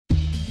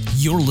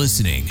You're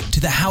listening to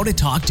the How to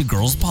Talk to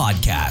Girls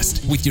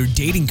podcast with your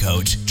dating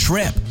coach,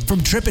 Trip, from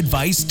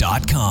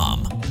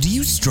tripadvice.com. Do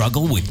you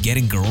struggle with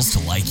getting girls to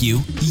like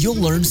you? You'll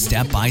learn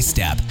step by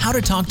step how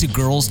to talk to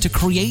girls to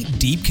create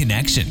deep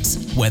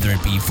connections, whether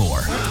it be for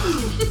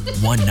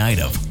one night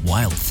of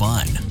wild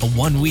fun, a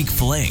 1-week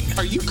fling,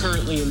 Are you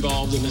currently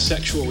involved in a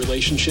sexual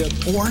relationship?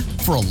 or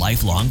for a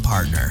lifelong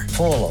partner.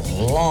 Full of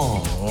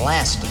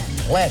long-lasting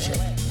pleasure.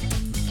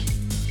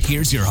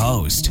 Here's your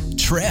host,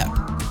 Trip.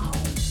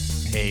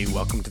 Hey,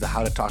 welcome to the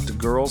How to Talk to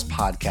Girls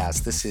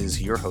podcast. This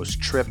is your host,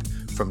 Trip,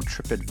 from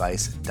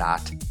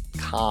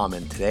tripadvice.com.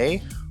 And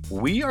today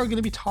we are going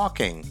to be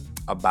talking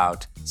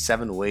about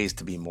 7 ways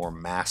to be more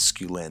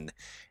masculine.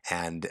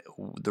 And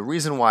the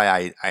reason why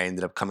I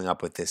ended up coming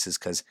up with this is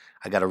because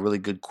I got a really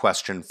good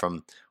question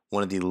from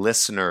one of the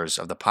listeners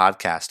of the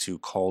podcast who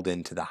called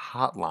into the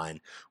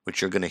hotline,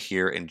 which you're going to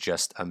hear in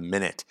just a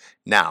minute.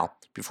 Now,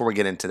 before we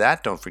get into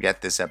that, don't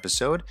forget this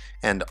episode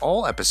and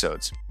all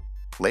episodes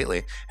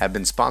lately have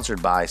been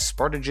sponsored by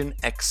Spartagen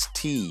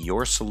XT,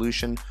 your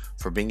solution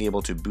for being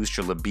able to boost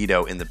your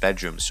libido in the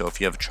bedroom. So if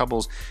you have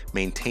troubles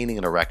maintaining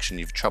an erection,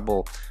 you have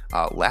trouble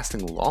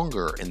lasting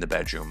longer in the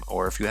bedroom,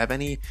 or if you have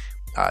any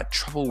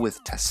trouble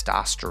with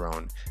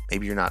testosterone,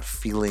 maybe you're not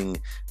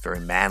feeling very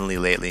manly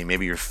lately,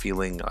 maybe you're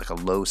feeling like a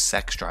low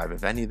sex drive,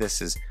 if any of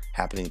this is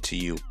happening to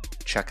you,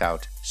 check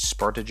out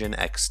Spartagen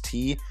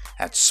XT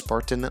at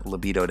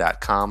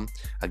SpartanLibido.com.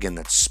 Again,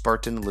 that's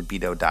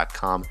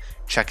SpartanLibido.com.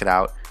 Check it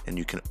out and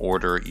you can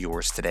order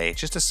yours today. It's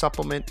just a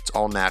supplement. It's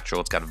all natural.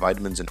 It's got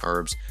vitamins and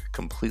herbs,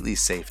 completely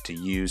safe to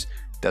use.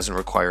 Doesn't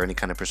require any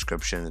kind of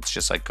prescription. It's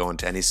just like going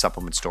to any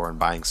supplement store and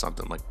buying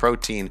something like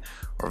protein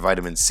or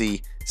vitamin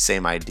C.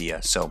 Same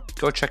idea. So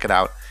go check it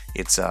out.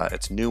 It's a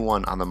new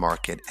one on the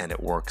market and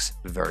it works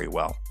very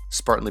well.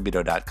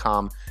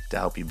 SpartanLibido.com to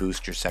help you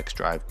boost your sex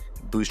drive,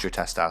 boost your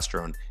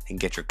testosterone, and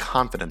get your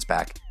confidence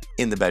back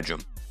in the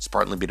bedroom.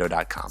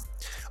 SpartanLibido.com.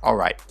 All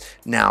right.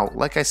 Now,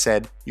 like I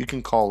said, you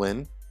can call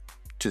in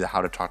to the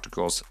How to Talk to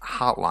Girls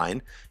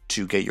hotline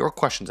to get your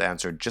questions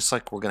answered, just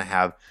like we're going to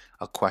have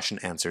a question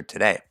answered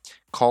today.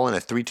 Call in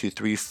at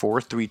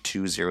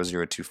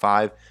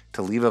 323-432-0025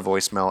 to leave a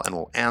voicemail and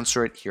we'll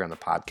answer it here on the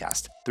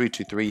podcast.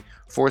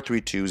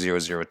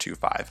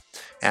 323-432-0025.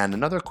 And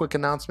another quick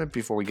announcement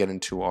before we get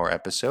into our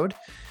episode.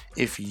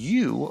 If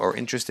you are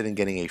interested in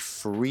getting a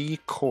free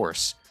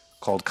course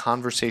called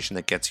Conversation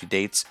That Gets You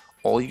Dates,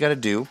 all you got to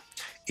do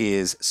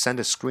is send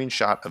a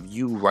screenshot of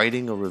you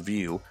writing a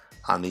review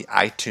on the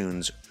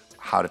iTunes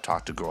How to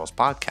Talk to Girls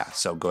podcast.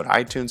 So go to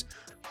iTunes,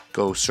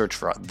 go search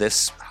for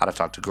this How to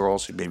Talk to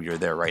Girls. Maybe you're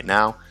there right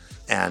now,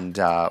 and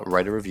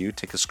write a review,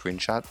 take a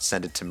screenshot,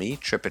 send it to me,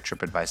 Trip at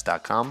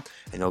tripadvice.com,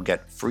 and you'll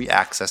get free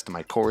access to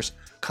my course,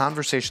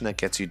 Conversation That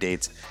Gets You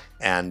Dates.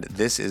 And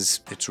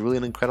it's really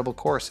an incredible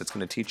course. It's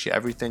going to teach you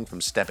everything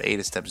from step A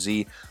to step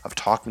Z of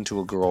talking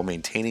to a girl,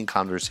 maintaining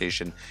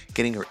conversation,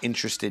 getting her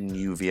interested in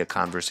you via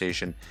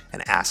conversation,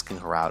 and asking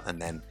her out, and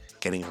then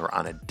getting her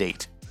on a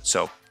date.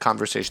 So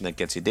Conversation That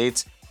Gets You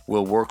Dates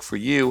will work for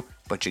you,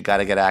 but you got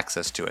to get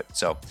access to it.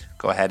 So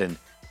go ahead and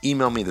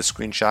email me the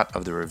screenshot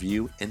of the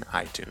review in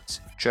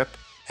iTunes, Trip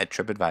at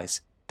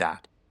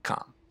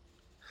tripadvice.com.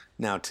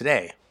 Now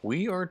today,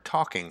 we are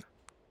talking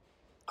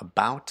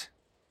about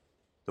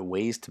the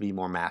ways to be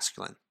more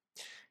masculine.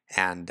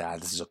 And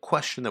this is a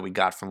question that we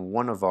got from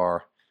one of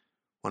our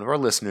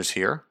listeners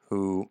here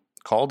who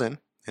called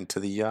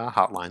into the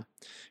hotline.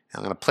 And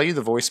I'm going to play you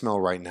the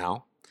voicemail right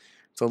now.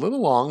 It's a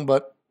little long,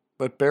 but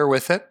bear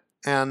with it,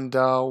 and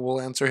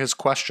we'll answer his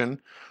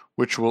question,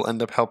 which will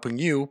end up helping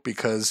you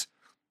because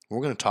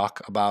we're going to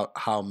talk about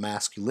how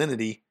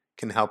masculinity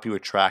can help you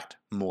attract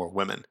more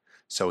women.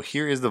 So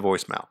here is the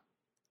voicemail.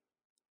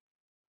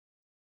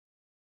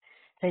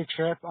 Hey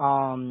Trip,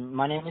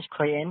 my name is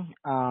Clayton.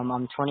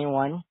 I'm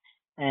 21,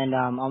 and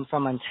I'm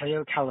from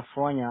Ontario,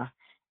 California.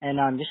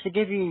 And just to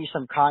give you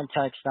some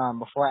context,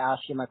 before I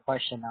ask you my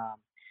question,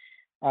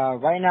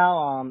 right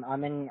now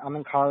I'm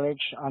in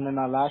college. I'm in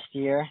my last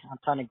year. I'm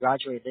trying to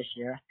graduate this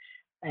year,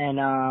 and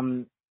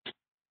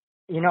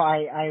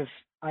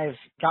I've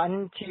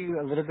gotten to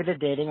a little bit of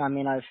dating. I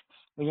mean,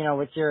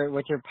 with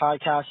your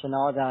podcast and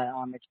all that,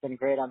 it's been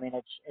great. I mean,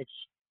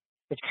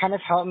 it's kind of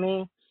helped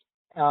me.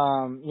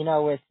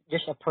 With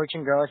just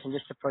approaching girls and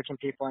just approaching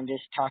people and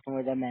just talking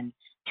with them and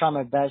trying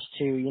my best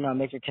to,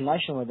 make a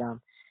connection with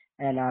them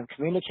and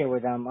communicate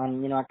with them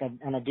on,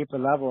 on a deeper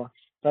level.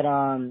 But,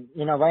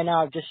 right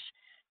now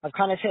I've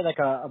kind of hit like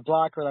a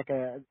block or like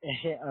a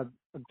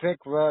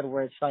brick road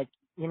where it's like,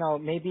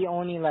 maybe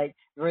only like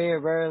very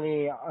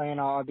rarely,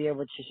 I'll be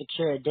able to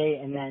secure a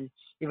date. And then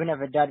even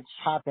if it does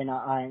happen,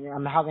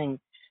 I'm having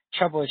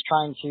troubles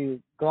trying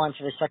to go on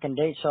to the second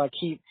date. So I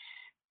keep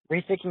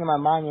rethinking in my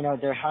mind,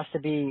 there has to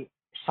be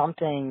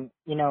something,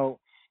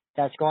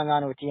 that's going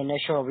on with the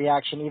initial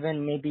reaction,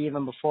 maybe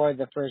even before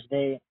the first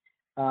date,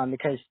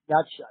 because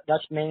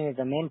that's mainly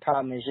the main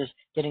problem is just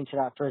getting to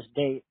that first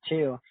date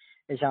too,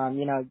 is,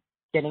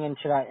 getting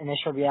into that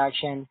initial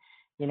reaction,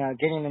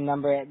 getting the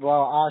number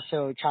while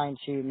also trying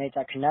to make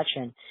that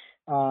connection.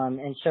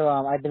 And so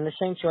I've been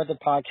listening to other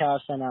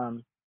podcasts, and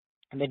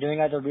I've been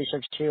doing other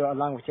research too,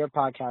 along with your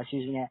podcast,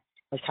 using it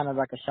as kind of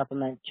like a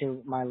supplement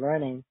to my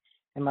learning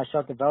and my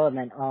self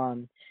development.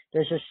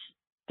 There's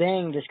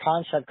this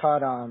concept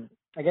called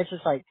I guess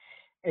it's like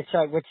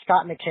with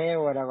Scott McKay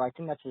or whatever. I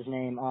think that's his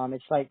name.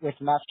 It's like with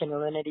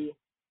masculinity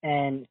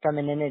and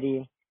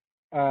femininity,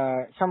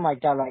 something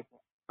like that.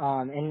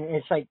 And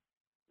it's like,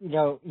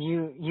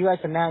 you as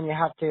a man, you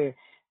have to,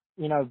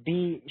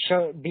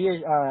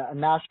 be a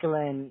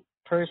masculine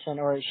person,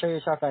 or show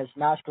yourself as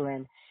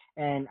masculine,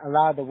 and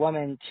allow the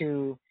woman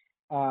to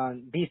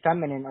be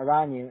feminine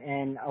around you.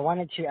 And I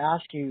wanted to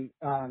ask you,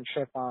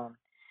 Trip,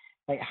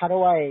 like how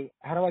do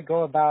I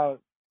go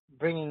about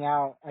bringing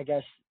out, I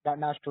guess, that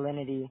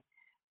masculinity,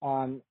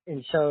 and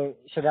so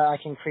that I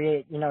can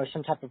create,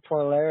 some type of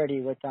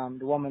polarity with the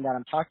woman that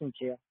I'm talking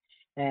to,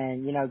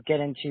 and get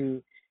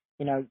into,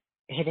 you know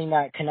hitting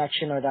that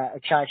connection or that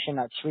attraction,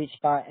 that sweet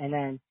spot, and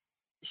then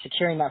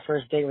securing that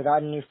first date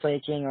without any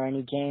flaking or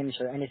any games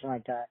or anything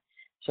like that.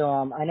 So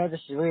I know this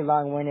is really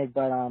long-winded,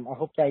 but I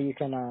hope that you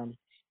can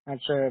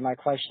answer my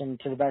question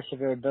to the best of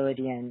your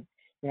ability, and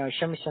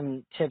show me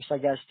some tips, I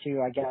guess,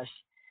 to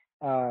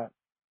uh,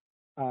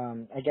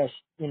 I guess,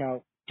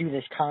 do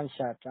this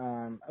concept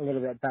a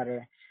little bit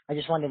better. I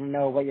just wanted to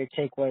know what your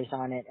take was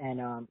on it, and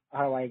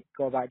how do I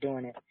go about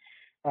doing it.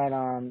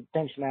 And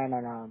thanks, man,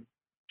 and all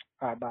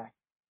right, bye.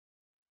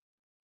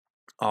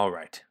 All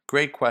right.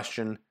 Great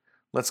question.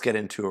 Let's get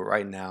into it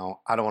right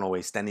now. I don't want to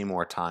waste any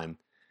more time.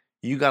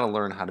 You got to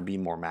learn how to be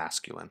more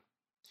masculine.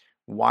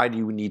 Why do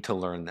you need to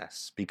learn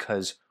this?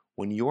 Because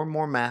when you're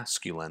more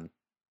masculine,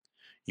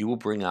 you will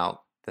bring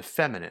out the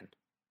feminine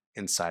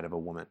inside of a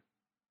woman.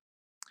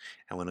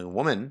 And when a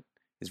woman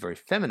is very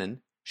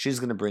feminine, she's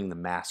going to bring the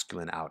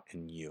masculine out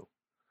in you.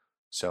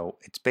 So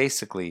it's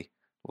basically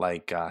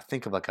like,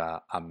 think of like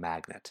a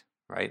magnet,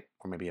 right?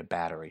 Or maybe a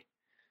battery,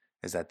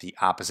 is that the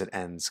opposite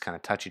ends kind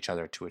of touch each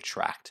other to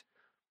attract.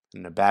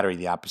 In a battery,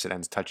 the opposite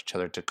ends touch each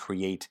other to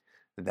create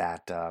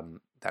that,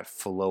 that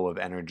flow of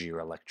energy or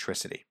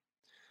electricity.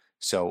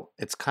 So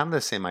it's kind of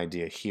the same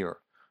idea here.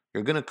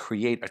 You're going to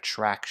create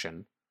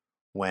attraction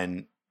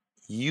when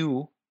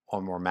you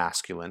are more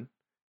masculine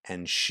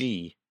and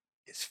she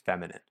is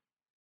feminine.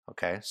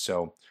 Okay,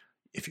 so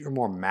if you're a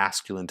more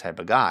masculine type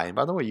of guy, and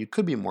by the way, you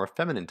could be a more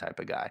feminine type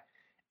of guy,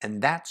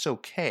 and that's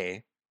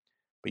okay,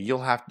 but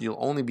you'll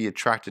only be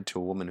attracted to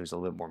a woman who's a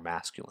little more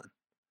masculine.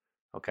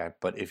 Okay,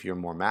 but if you're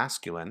more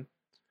masculine,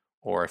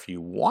 or if you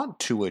want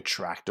to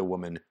attract a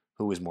woman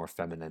who is more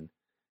feminine,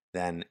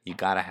 then you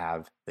got to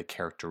have the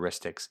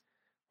characteristics,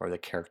 or the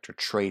character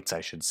traits,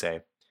 I should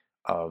say,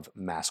 of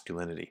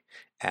masculinity.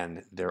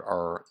 And there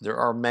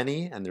are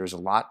many, and there's a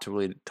lot to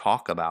really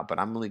talk about, but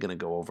I'm really going to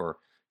go over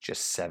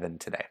just 7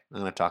 today. I'm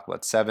going to talk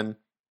about 7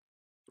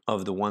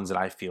 of the ones that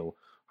I feel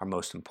are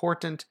most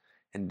important,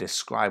 and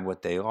describe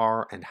what they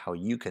are and how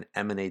you can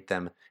emanate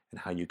them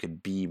and how you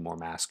could be more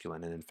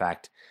masculine. And in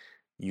fact,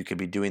 you could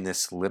be doing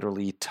this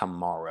literally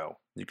tomorrow.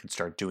 You can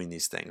start doing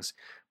these things,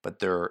 but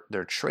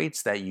they're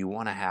traits that you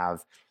want to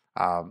have,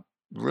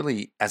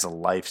 really as a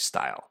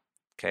lifestyle.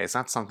 Okay, it's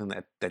not something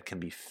that can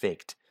be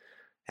faked,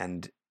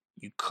 and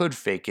you could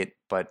fake it,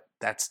 but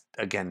that's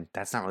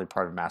not really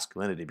part of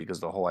masculinity, because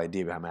the whole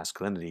idea behind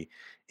masculinity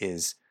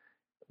is,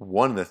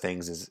 one of the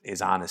things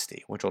is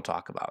honesty, which we'll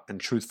talk about,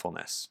 and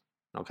truthfulness.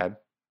 Okay,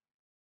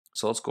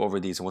 so let's go over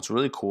these. And what's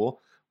really cool,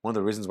 one of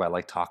the reasons why I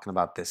like talking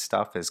about this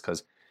stuff is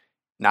because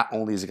not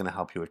only is it going to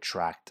help you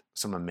attract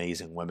some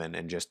amazing women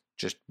and just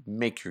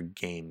make your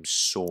game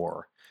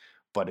soar,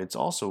 but it's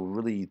also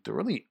the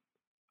really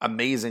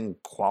amazing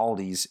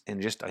qualities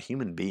in just a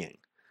human being,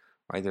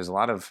 right? There's a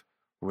lot of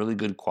really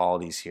good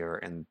qualities here,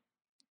 and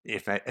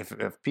if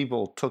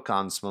people took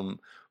on some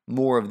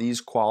more of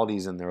these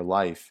qualities in their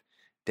life,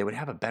 they would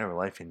have a better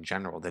life in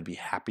general. They'd be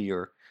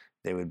happier,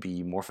 they would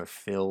be more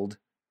fulfilled,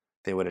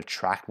 they would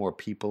attract more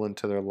people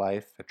into their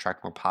life,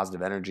 attract more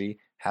positive energy,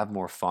 have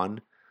more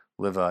fun,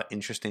 live an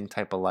interesting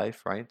type of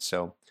life, right?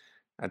 So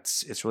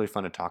it's really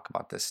fun to talk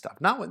about this stuff.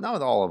 Not with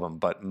all of them,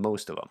 but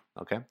most of them.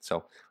 Okay,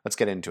 so let's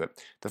get into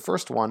it. The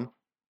first one,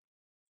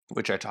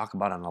 which I talk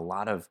about on a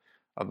lot of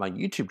my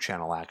YouTube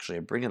channel, actually,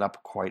 I bring it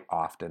up quite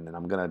often, and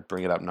I'm going to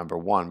bring it up number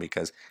 1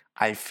 because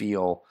I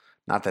feel,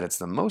 not that it's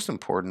the most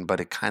important, but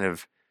it kind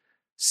of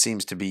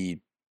seems to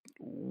be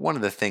one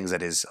of the things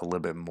that is a little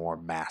bit more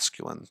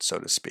masculine, so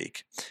to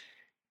speak.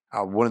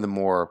 One of the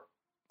more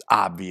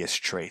obvious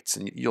traits,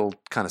 and you'll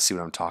kind of see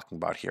what I'm talking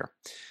about here,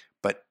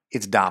 but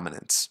it's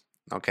dominance.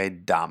 Okay,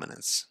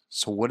 dominance.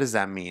 So what does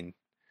that mean,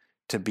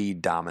 to be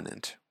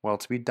dominant? Well,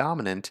 to be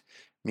dominant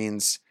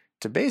means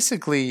to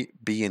basically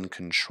be in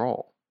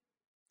control.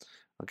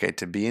 Okay,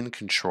 to be in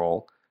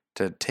control,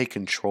 to take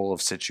control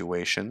of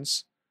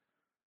situations,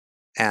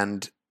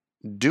 and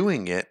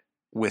doing it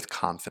with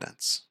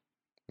confidence.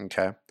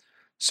 Okay,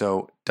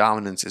 so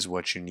dominance is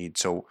what you need.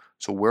 So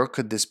where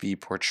could this be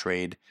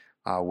portrayed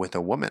with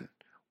a woman?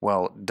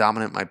 Well,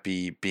 dominant might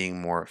be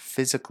being more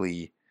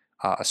physically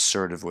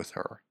assertive with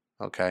her.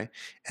 Okay,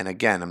 and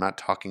again, I'm not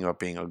talking about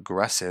being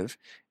aggressive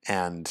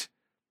and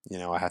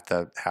I have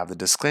to have the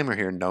disclaimer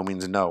here. No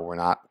means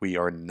no. We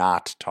are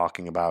not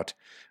talking about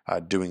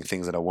doing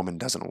things that a woman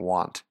doesn't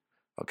want.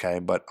 Okay.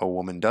 But a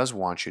woman does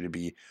want you to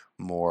be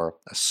more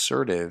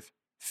assertive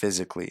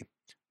physically,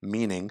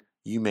 meaning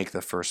you make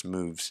the first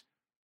moves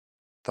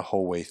the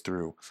whole way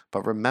through.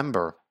 But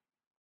remember,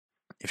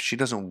 if she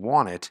doesn't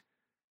want it,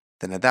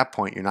 then at that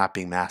point you're not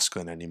being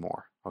masculine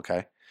anymore.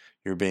 Okay.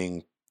 You're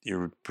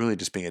really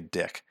just being a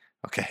dick.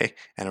 Okay.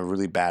 And a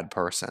really bad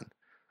person.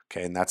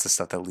 Okay. And that's the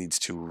stuff that leads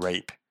to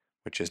rape,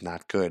 which is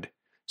not good.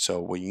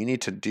 So what you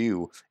need to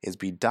do is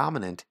be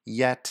dominant,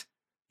 yet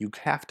you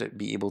have to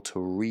be able to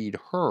read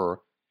her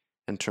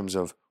in terms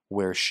of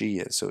where she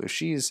is. So if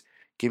she's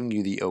giving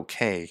you the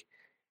okay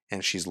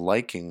and she's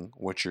liking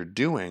what you're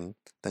doing,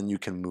 then you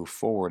can move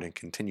forward and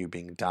continue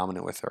being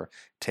dominant with her,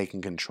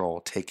 taking control,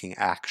 taking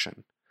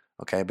action.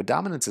 Okay, but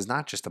dominance is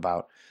not just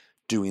about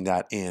doing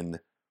that in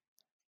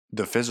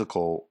the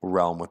physical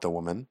realm with the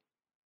woman.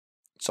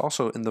 It's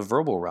also in the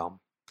verbal realm.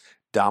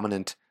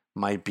 Dominant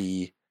might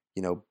be,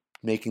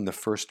 making the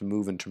first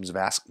move in terms of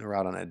asking her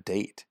out on a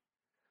date.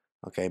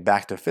 Okay,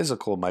 back to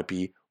physical might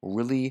be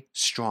really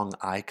strong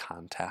eye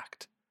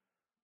contact,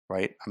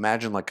 right?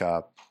 Imagine like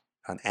an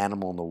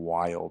animal in the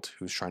wild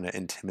who's trying to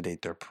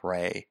intimidate their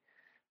prey,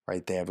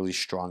 right? They have really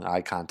strong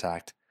eye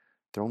contact.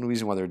 The only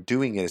reason why they're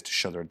doing it is to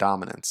show their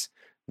dominance.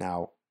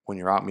 Now, when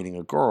you're out meeting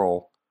a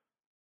girl,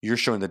 you're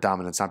showing the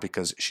dominance not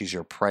because she's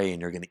your prey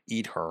and you're going to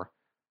eat her,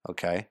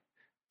 okay?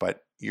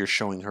 But you're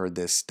showing her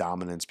this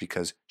dominance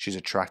because she's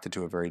attracted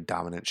to a very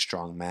dominant,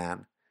 strong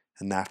man.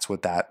 And that's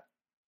what that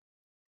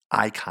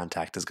eye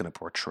contact is going to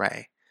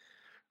portray.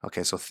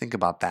 Okay, so think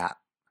about that.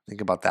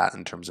 Think about that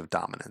in terms of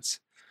dominance.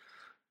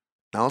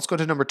 Now let's go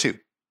to number 2.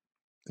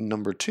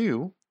 Number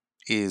 2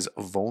 is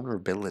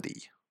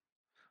vulnerability.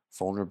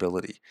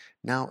 Vulnerability.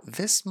 Now,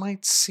 this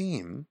might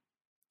seem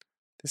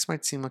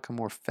like a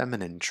more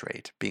feminine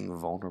trait, being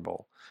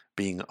vulnerable,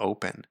 being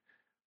open,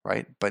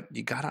 right? But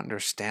you got to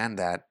understand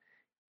that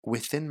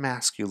within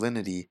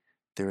masculinity,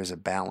 there is a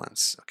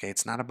balance, okay?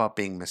 It's not about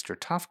being Mr.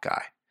 Tough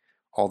Guy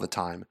all the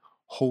time,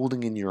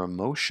 holding in your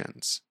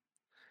emotions.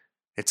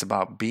 It's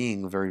about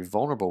being very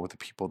vulnerable with the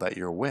people that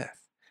you're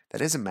with. That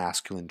is a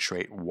masculine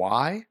trait.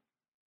 Why?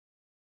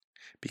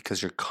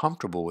 Because you're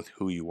comfortable with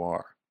who you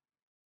are.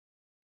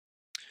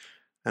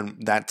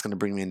 And that's going to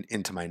bring me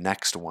into my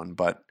next one,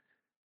 but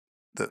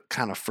the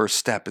kind of first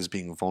step is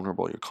being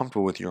vulnerable. You're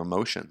comfortable with your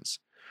emotions.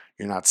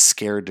 You're not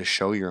scared to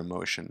show your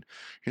emotion.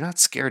 You're not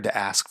scared to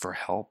ask for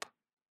help.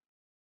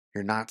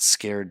 You're not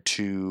scared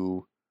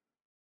to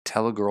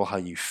tell a girl how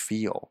you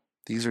feel.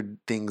 These are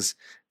things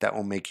that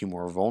will make you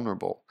more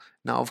vulnerable.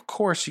 Now, of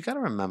course, you got to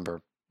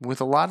remember,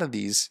 with a lot of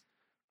these,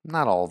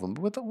 not all of them,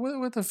 but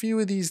with a few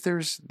of these,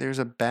 there's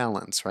a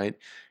balance, right?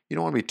 You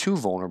don't want to be too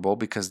vulnerable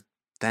because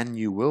then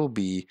you won't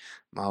be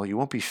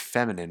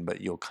feminine,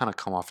 but you'll kind of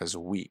come off as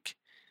weak.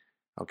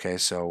 Okay,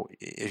 so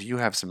if you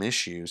have some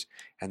issues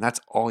and that's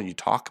all you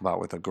talk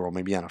about with a girl,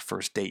 maybe on a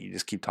first date, you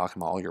just keep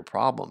talking about all your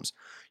problems,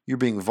 you're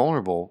being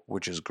vulnerable,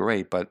 which is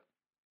great, but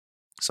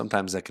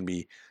sometimes that can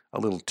be a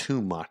little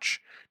too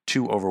much,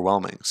 too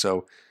overwhelming.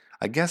 So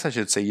I guess I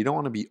should say you don't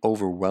want to be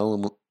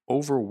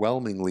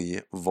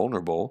overwhelmingly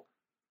vulnerable.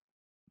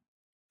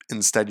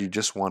 Instead, you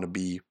just want to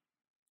be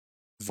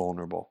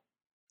vulnerable.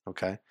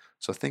 Okay,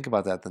 so think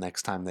about that the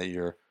next time that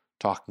you're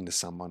talking to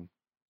someone,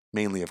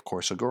 mainly, of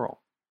course, a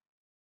girl.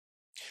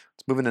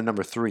 Let's move into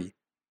number 3,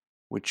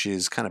 which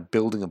is kind of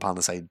building upon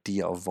this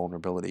idea of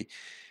vulnerability.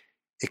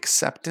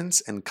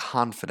 Acceptance and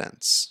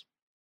confidence.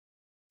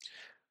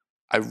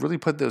 I really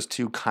put those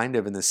two kind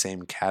of in the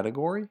same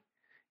category.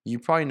 You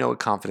probably know what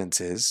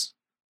confidence is.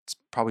 It's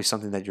probably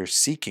something that you're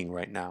seeking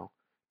right now,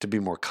 to be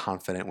more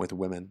confident with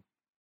women.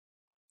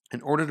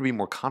 In order to be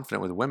more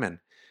confident with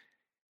women,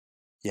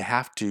 you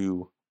have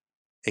to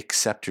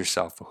accept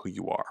yourself for who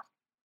you are.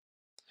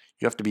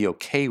 You have to be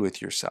okay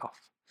with yourself.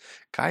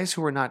 Guys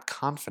who are not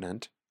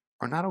confident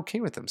are not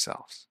okay with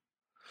themselves.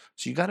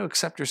 So you got to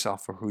accept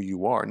yourself for who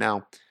you are.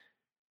 Now,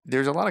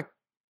 there's a lot of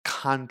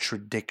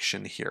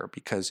contradiction here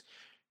because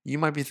you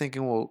might be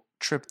thinking, well,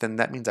 Trip, then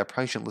that means I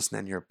probably shouldn't listen to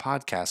any of your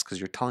podcast because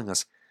you're telling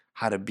us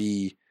how to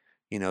be,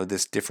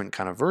 this different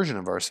kind of version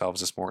of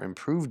ourselves, this more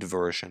improved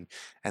version.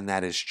 And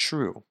that is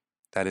true.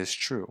 That is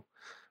true.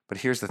 But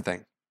here's the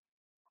thing.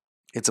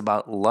 It's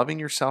about loving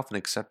yourself and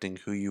accepting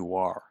who you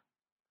are,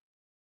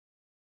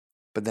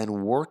 but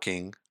then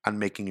working on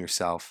making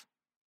yourself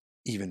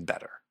even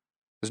better.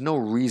 There's no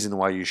reason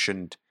why you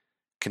shouldn't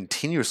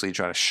continuously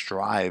try to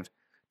strive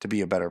to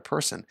be a better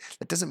person.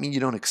 That doesn't mean you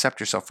don't accept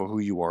yourself for who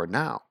you are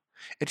now.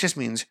 It just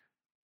means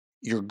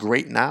you're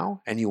great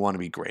now and you want to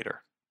be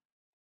greater.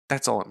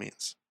 That's all it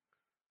means.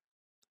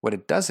 What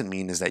it doesn't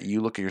mean is that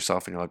you look at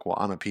yourself and you're like, well,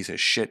 I'm a piece of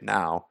shit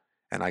now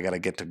and I got to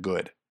get to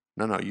good.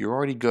 No, you're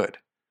already good.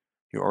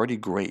 You're already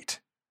great.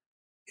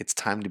 It's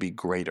time to be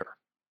greater.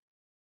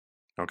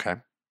 Okay?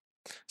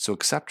 So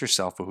accept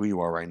yourself for who you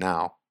are right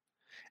now,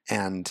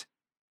 and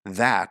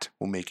that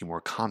will make you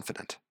more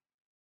confident.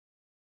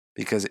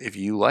 Because if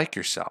you like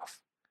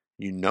yourself,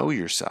 you know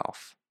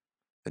yourself,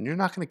 then you're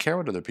not going to care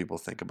what other people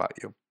think about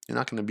you. You're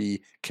not going to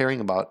be caring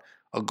about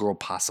a girl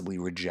possibly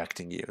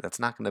rejecting you. That's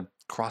not going to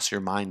cross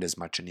your mind as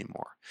much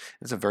anymore.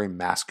 It's a very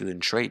masculine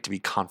trait to be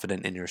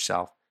confident in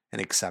yourself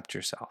and accept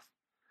yourself.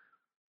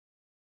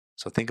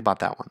 So think about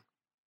that one.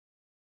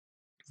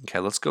 Okay,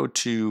 let's go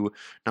to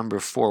number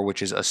 4,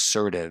 which is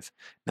assertive.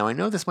 Now, I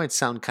know this might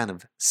sound kind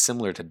of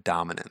similar to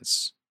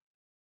dominance,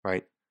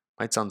 right?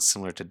 Might sound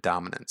similar to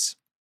dominance,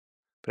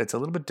 but it's a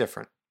little bit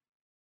different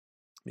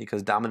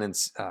because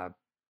dominance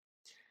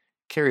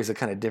carries a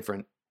kind of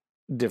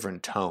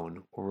different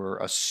tone, or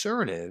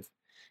assertive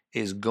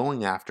is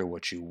going after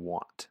what you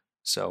want.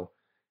 So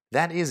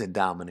that is a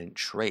dominant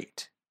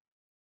trait,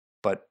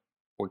 but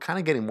we're kind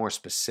of getting more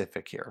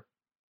specific here.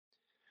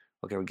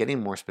 Okay, we're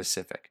getting more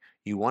specific.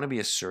 You want to be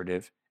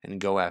assertive and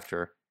go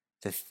after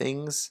the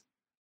things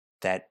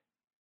that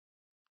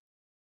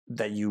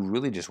you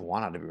really just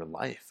want out of your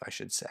life, I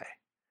should say.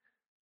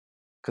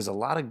 Because a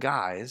lot of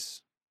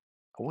guys,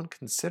 I wouldn't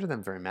consider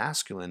them very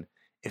masculine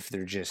if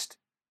they're just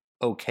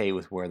okay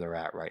with where they're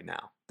at right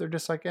now. They're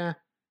just like,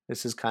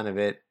 this is kind of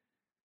it.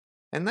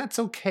 And that's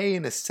okay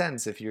in a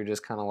sense if you're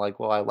just kind of like,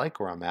 well, I like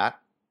where I'm at.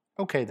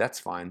 Okay, that's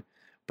fine.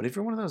 But if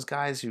you're one of those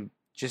guys who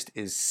just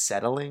is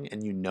settling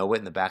and you know it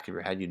in the back of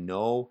your head, you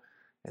know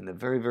in the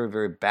very, very,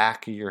 very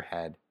back of your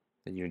head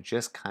that you're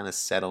just kind of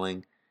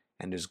settling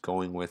and just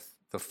going with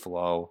the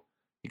flow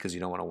because you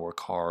don't want to work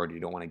hard, you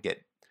don't want to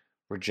get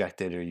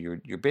rejected, or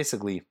you're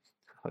basically,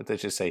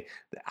 let's just say,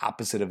 the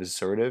opposite of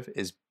assertive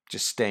is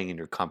just staying in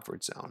your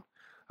comfort zone.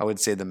 I would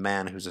say the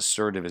man who's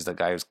assertive is the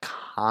guy who's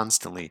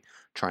constantly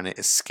trying to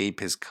escape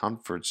his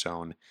comfort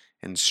zone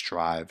and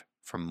strive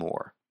for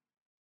more.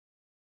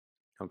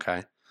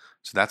 Okay?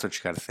 So that's what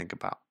you got to think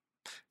about.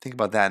 Think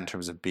about that in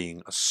terms of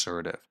being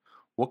assertive.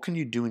 What can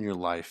you do in your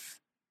life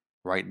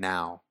right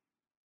now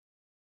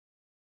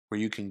where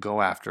you can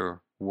go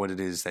after what it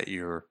is that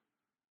you're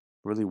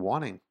really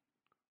wanting?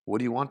 What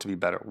do you want to be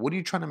better? What are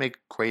you trying to make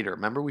greater?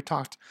 Remember we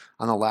talked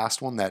on the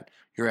last one that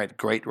you're at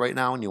great right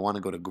now and you want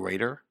to go to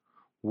greater?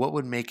 What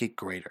would make it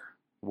greater?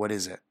 What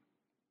is it?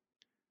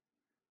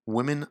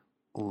 Women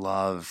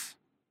love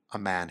a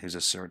man who's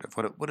assertive.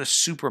 What a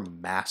super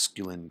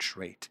masculine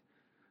trait.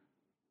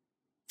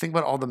 Think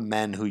about all the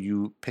men who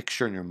you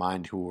picture in your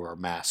mind who are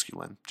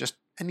masculine. Just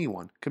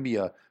anyone. It could be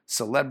a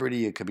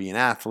celebrity, it could be an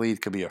athlete,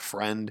 it could be a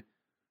friend, it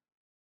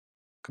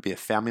could be a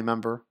family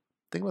member.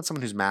 Think about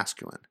someone who's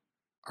masculine.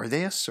 Are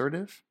they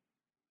assertive?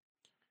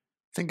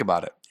 Think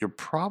about it. You're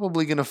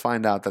probably going to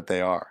find out that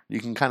they are. You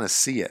can kind of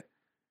see it.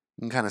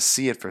 You can kind of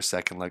see it for a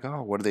second, like,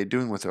 oh, what are they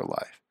doing with their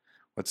life?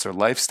 What's their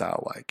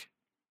lifestyle like?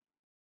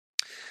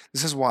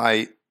 This is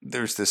why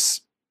there's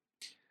this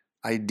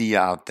idea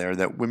out there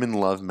that women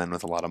love men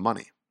with a lot of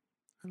money.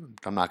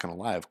 I'm not going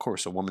to lie. Of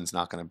course, a woman's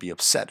not going to be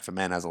upset if a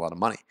man has a lot of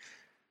money.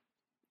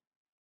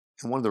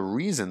 And one of the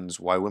reasons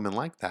why women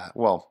like that,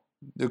 well,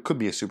 there could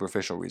be a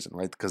superficial reason,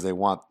 right? Because they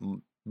want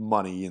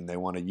money and they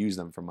want to use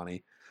them for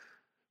money,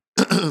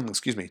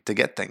 excuse me, to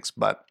get things.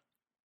 But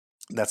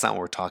that's not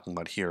what we're talking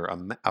about here.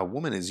 A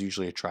woman is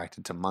usually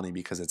attracted to money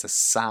because it's a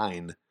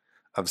sign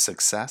of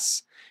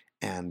success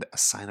and a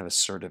sign of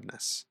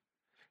assertiveness.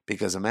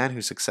 Because a man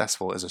who's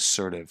successful is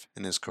assertive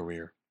in his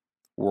career,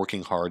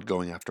 working hard,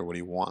 going after what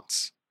he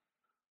wants.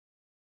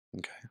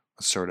 Okay,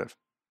 assertive.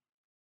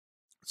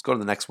 Let's go to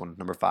the next one,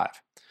 number 5.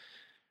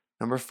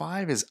 Number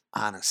 5 is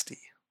honesty.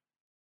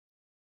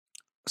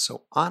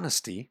 So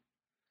honesty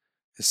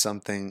is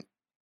something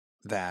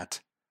that,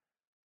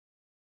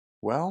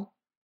 well,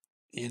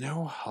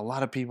 a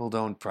lot of people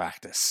don't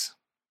practice.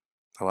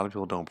 A lot of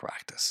people don't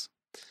practice,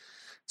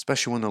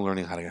 especially when they're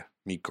learning how to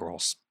meet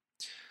girls.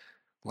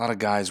 A lot of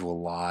guys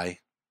will lie,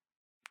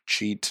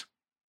 cheat,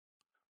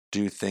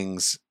 do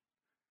things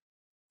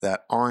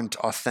that aren't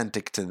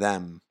authentic to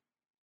them,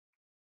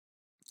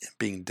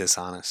 being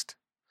dishonest.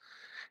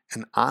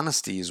 And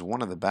honesty is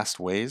one of the best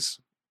ways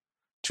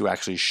to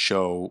actually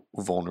show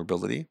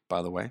vulnerability,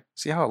 by the way.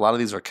 See how a lot of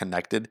these are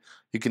connected?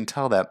 You can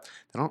tell that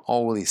they don't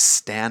all really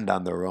stand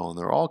on their own.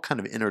 They're all kind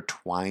of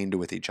intertwined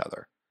with each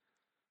other.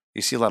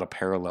 You see a lot of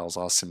parallels, a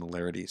lot of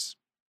similarities.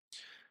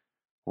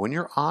 When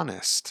you're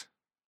honest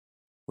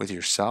with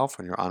yourself,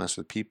 when you're honest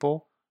with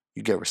people,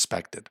 you get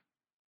respected.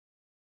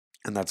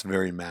 And that's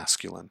very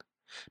masculine.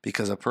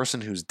 Because a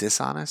person who's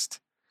dishonest,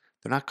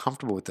 they're not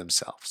comfortable with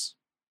themselves.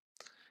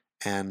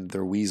 And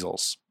they're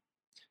weasels.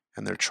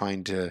 And they're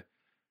trying to,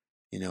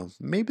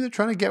 maybe they're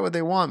trying to get what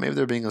they want. Maybe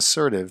they're being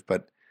assertive,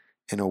 but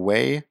in a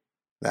way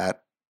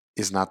that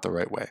is not the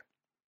right way.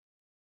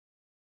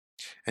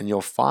 And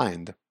you'll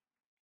find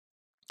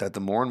that the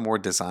more and more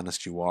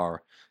dishonest you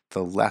are,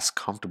 the less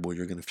comfortable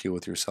you're going to feel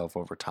with yourself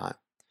over time.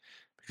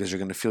 Because you're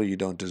going to feel you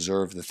don't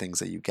deserve the things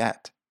that you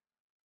get.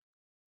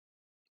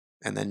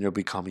 And then you'll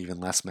become even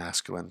less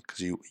masculine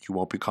because you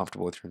won't be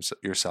comfortable with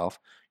yourself.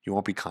 You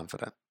won't be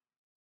confident.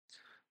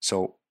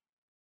 So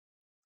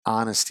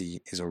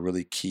honesty is a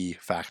really key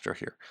factor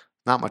here.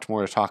 Not much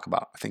more to talk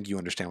about. I think you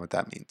understand what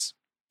that means.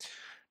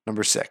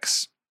 Number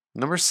 6.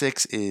 Number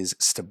 6 is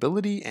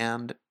stability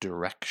and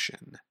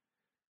direction.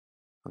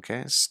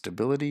 Okay,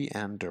 stability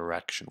and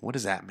direction. What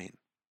does that mean?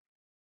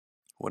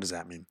 What does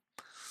that mean?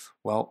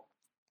 Well,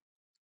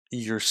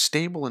 you're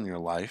stable in your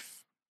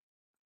life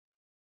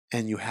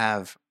and you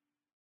have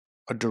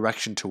a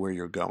direction to where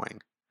you're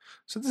going.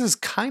 So this is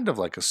kind of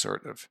like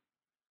assertive.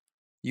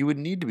 You would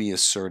need to be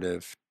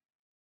assertive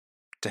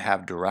to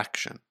have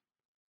direction.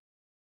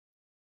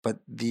 But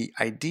the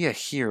idea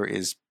here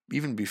is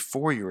even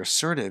before you're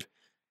assertive,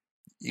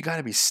 you got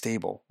to be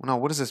stable. Now,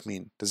 what does this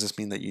mean? Does this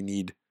mean that you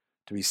need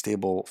to be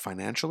stable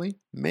financially?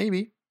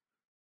 Maybe.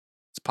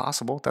 It's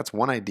possible. That's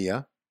one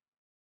idea.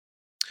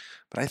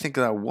 But I think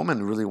that a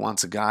woman really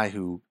wants a guy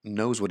who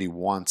knows what he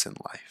wants in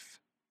life.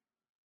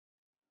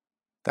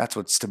 That's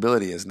what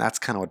stability is, and that's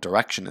kind of what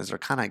direction is. They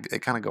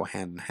kind of go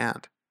hand in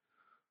hand.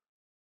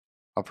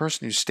 A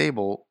person who's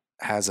stable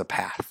has a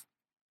path.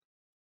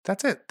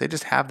 That's it. They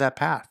just have that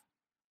path.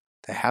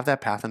 They have that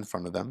path in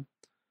front of them.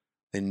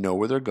 They know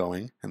where they're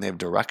going, and they have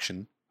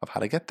direction of how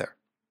to get there.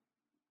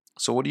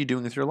 So what are you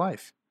doing with your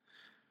life?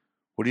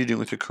 What are you doing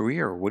with your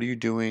career? What are you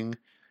doing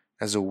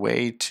as a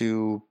way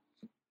to,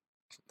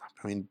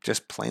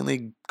 just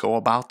plainly go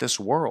about this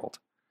world?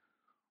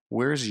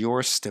 Where's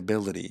your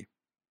stability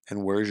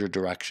and where's your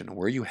direction?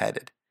 Where are you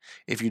headed?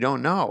 If you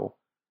don't know,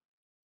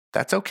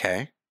 that's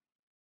okay,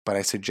 but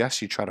I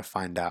suggest you try to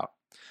find out,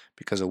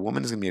 because a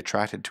woman is going to be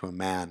attracted to a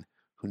man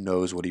who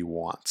knows what he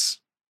wants.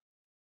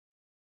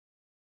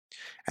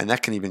 And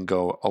that can even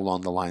go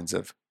along the lines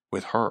of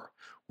with her.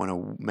 When a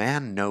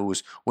woman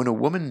knows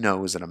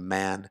that a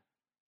man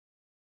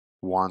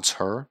wants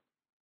her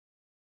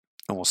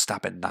and will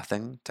stop at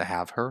nothing to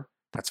have her,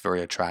 that's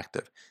very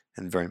attractive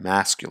and very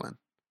masculine.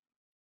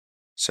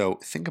 So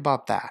think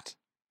about that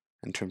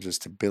in terms of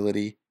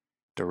stability,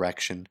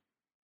 direction,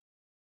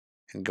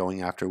 and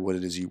going after what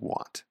it is you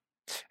want.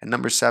 And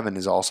number 7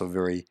 is also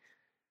very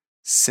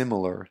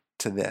similar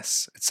to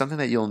this. It's something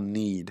that you'll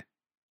need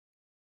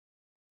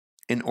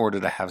in order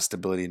to have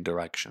stability and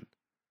direction.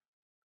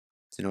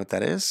 Do you know what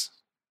that is?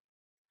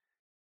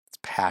 It's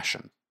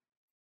passion.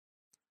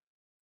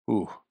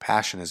 Ooh,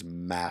 passion is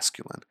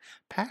masculine.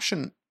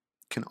 Passion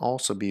can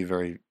also be a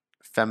very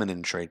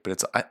feminine trait,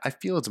 but I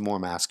feel it's more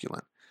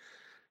masculine.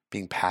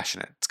 Being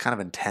passionate. It's kind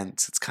of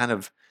intense. It's kind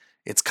of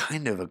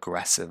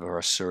aggressive or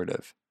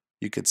assertive,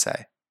 you could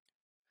say.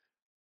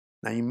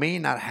 Now, you may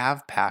not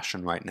have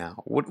passion right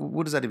now.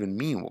 What does that even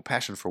mean? Well,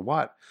 passion for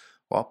what?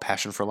 Well,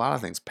 passion for a lot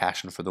of things.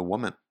 Passion for the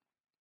woman.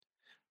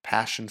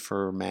 Passion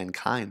for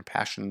mankind.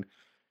 Passion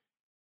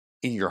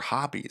in your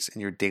hobbies,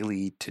 in your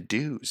daily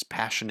to-dos.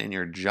 Passion in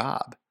your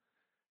job.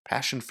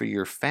 Passion for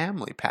your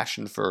family.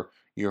 Passion for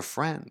your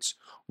friends.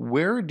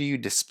 Where do you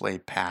display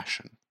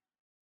passion?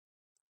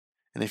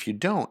 And if you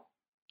don't,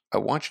 I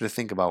want you to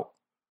think about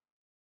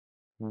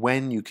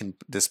when you can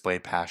display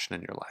passion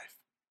in your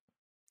life.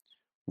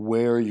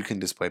 Where you can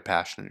display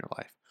passion in your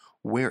life.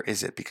 Where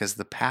is it? Because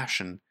the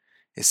passion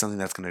is something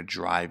that's going to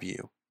drive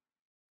you.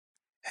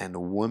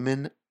 And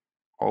women,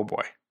 oh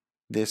boy,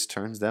 this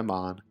turns them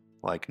on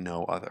like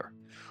no other.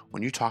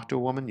 When you talk to a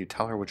woman, you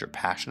tell her what you're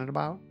passionate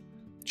about,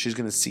 she's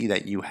going to see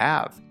that you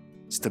have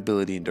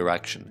stability and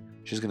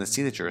direction. She's going to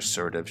see that you're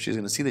assertive. She's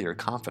going to see that you're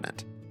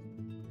confident.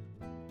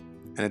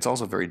 And it's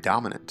also very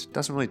dominant. It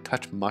doesn't really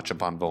touch much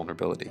upon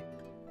vulnerability.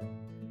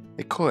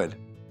 It could,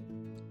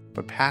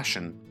 but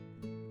passion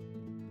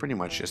pretty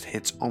much just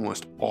hits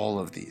almost all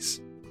of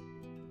these.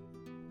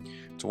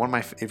 It's one of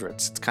my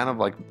favorites. It's kind of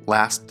like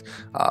last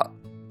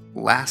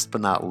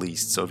but not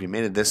least. So if you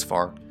made it this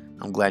far,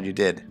 I'm glad you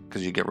did,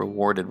 because you get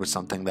rewarded with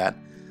something that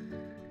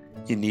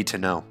you need to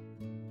know.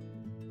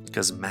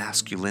 Because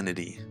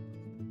masculinity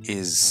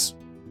is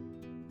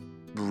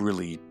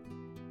really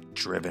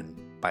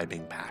driven by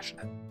being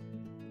passionate.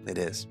 It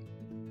is.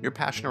 You're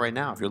passionate right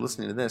now. If you're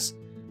listening to this,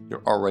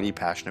 you're already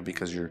passionate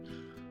because you're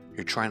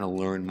trying to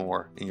learn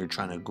more and you're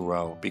trying to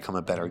grow, become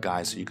a better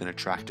guy so you can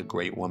attract a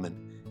great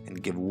woman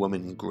and give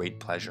women great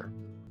pleasure.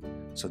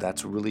 So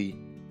that's really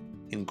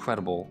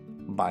incredible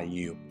by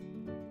you.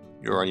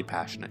 You're already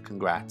passionate.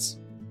 Congrats.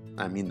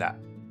 I mean that.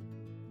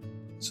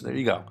 So there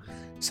you go.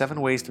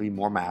 7 ways to be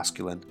more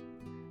masculine.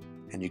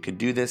 And you can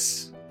do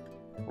this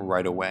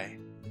right away.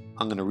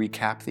 I'm going to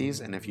recap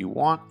these, and if you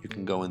want, you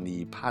can go in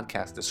the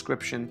podcast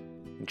description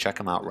and check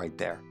them out right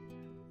there.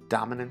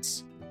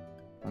 Dominance,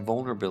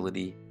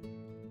 vulnerability,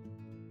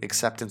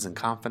 acceptance and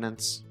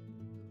confidence,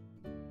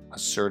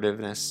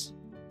 assertiveness,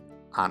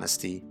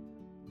 honesty,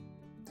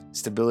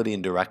 stability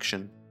and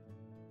direction,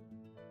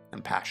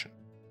 and passion.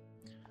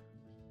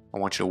 I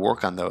want you to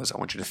work on those. I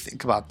want you to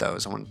think about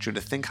those. I want you to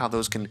think how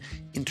those can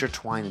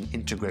intertwine and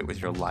integrate with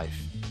your life.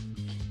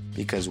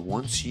 Because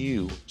once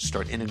you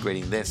start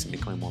integrating this and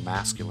becoming more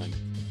masculine,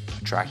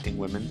 attracting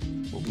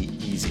women will be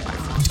easy, my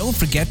friend. Don't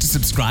forget to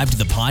subscribe to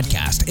the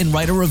podcast and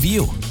write a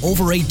review.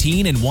 Over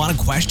 18 and want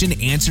a question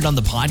answered on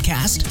the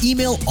podcast?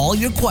 Email all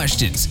your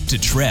questions to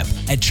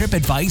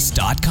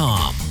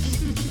Trip@tripadvice.com.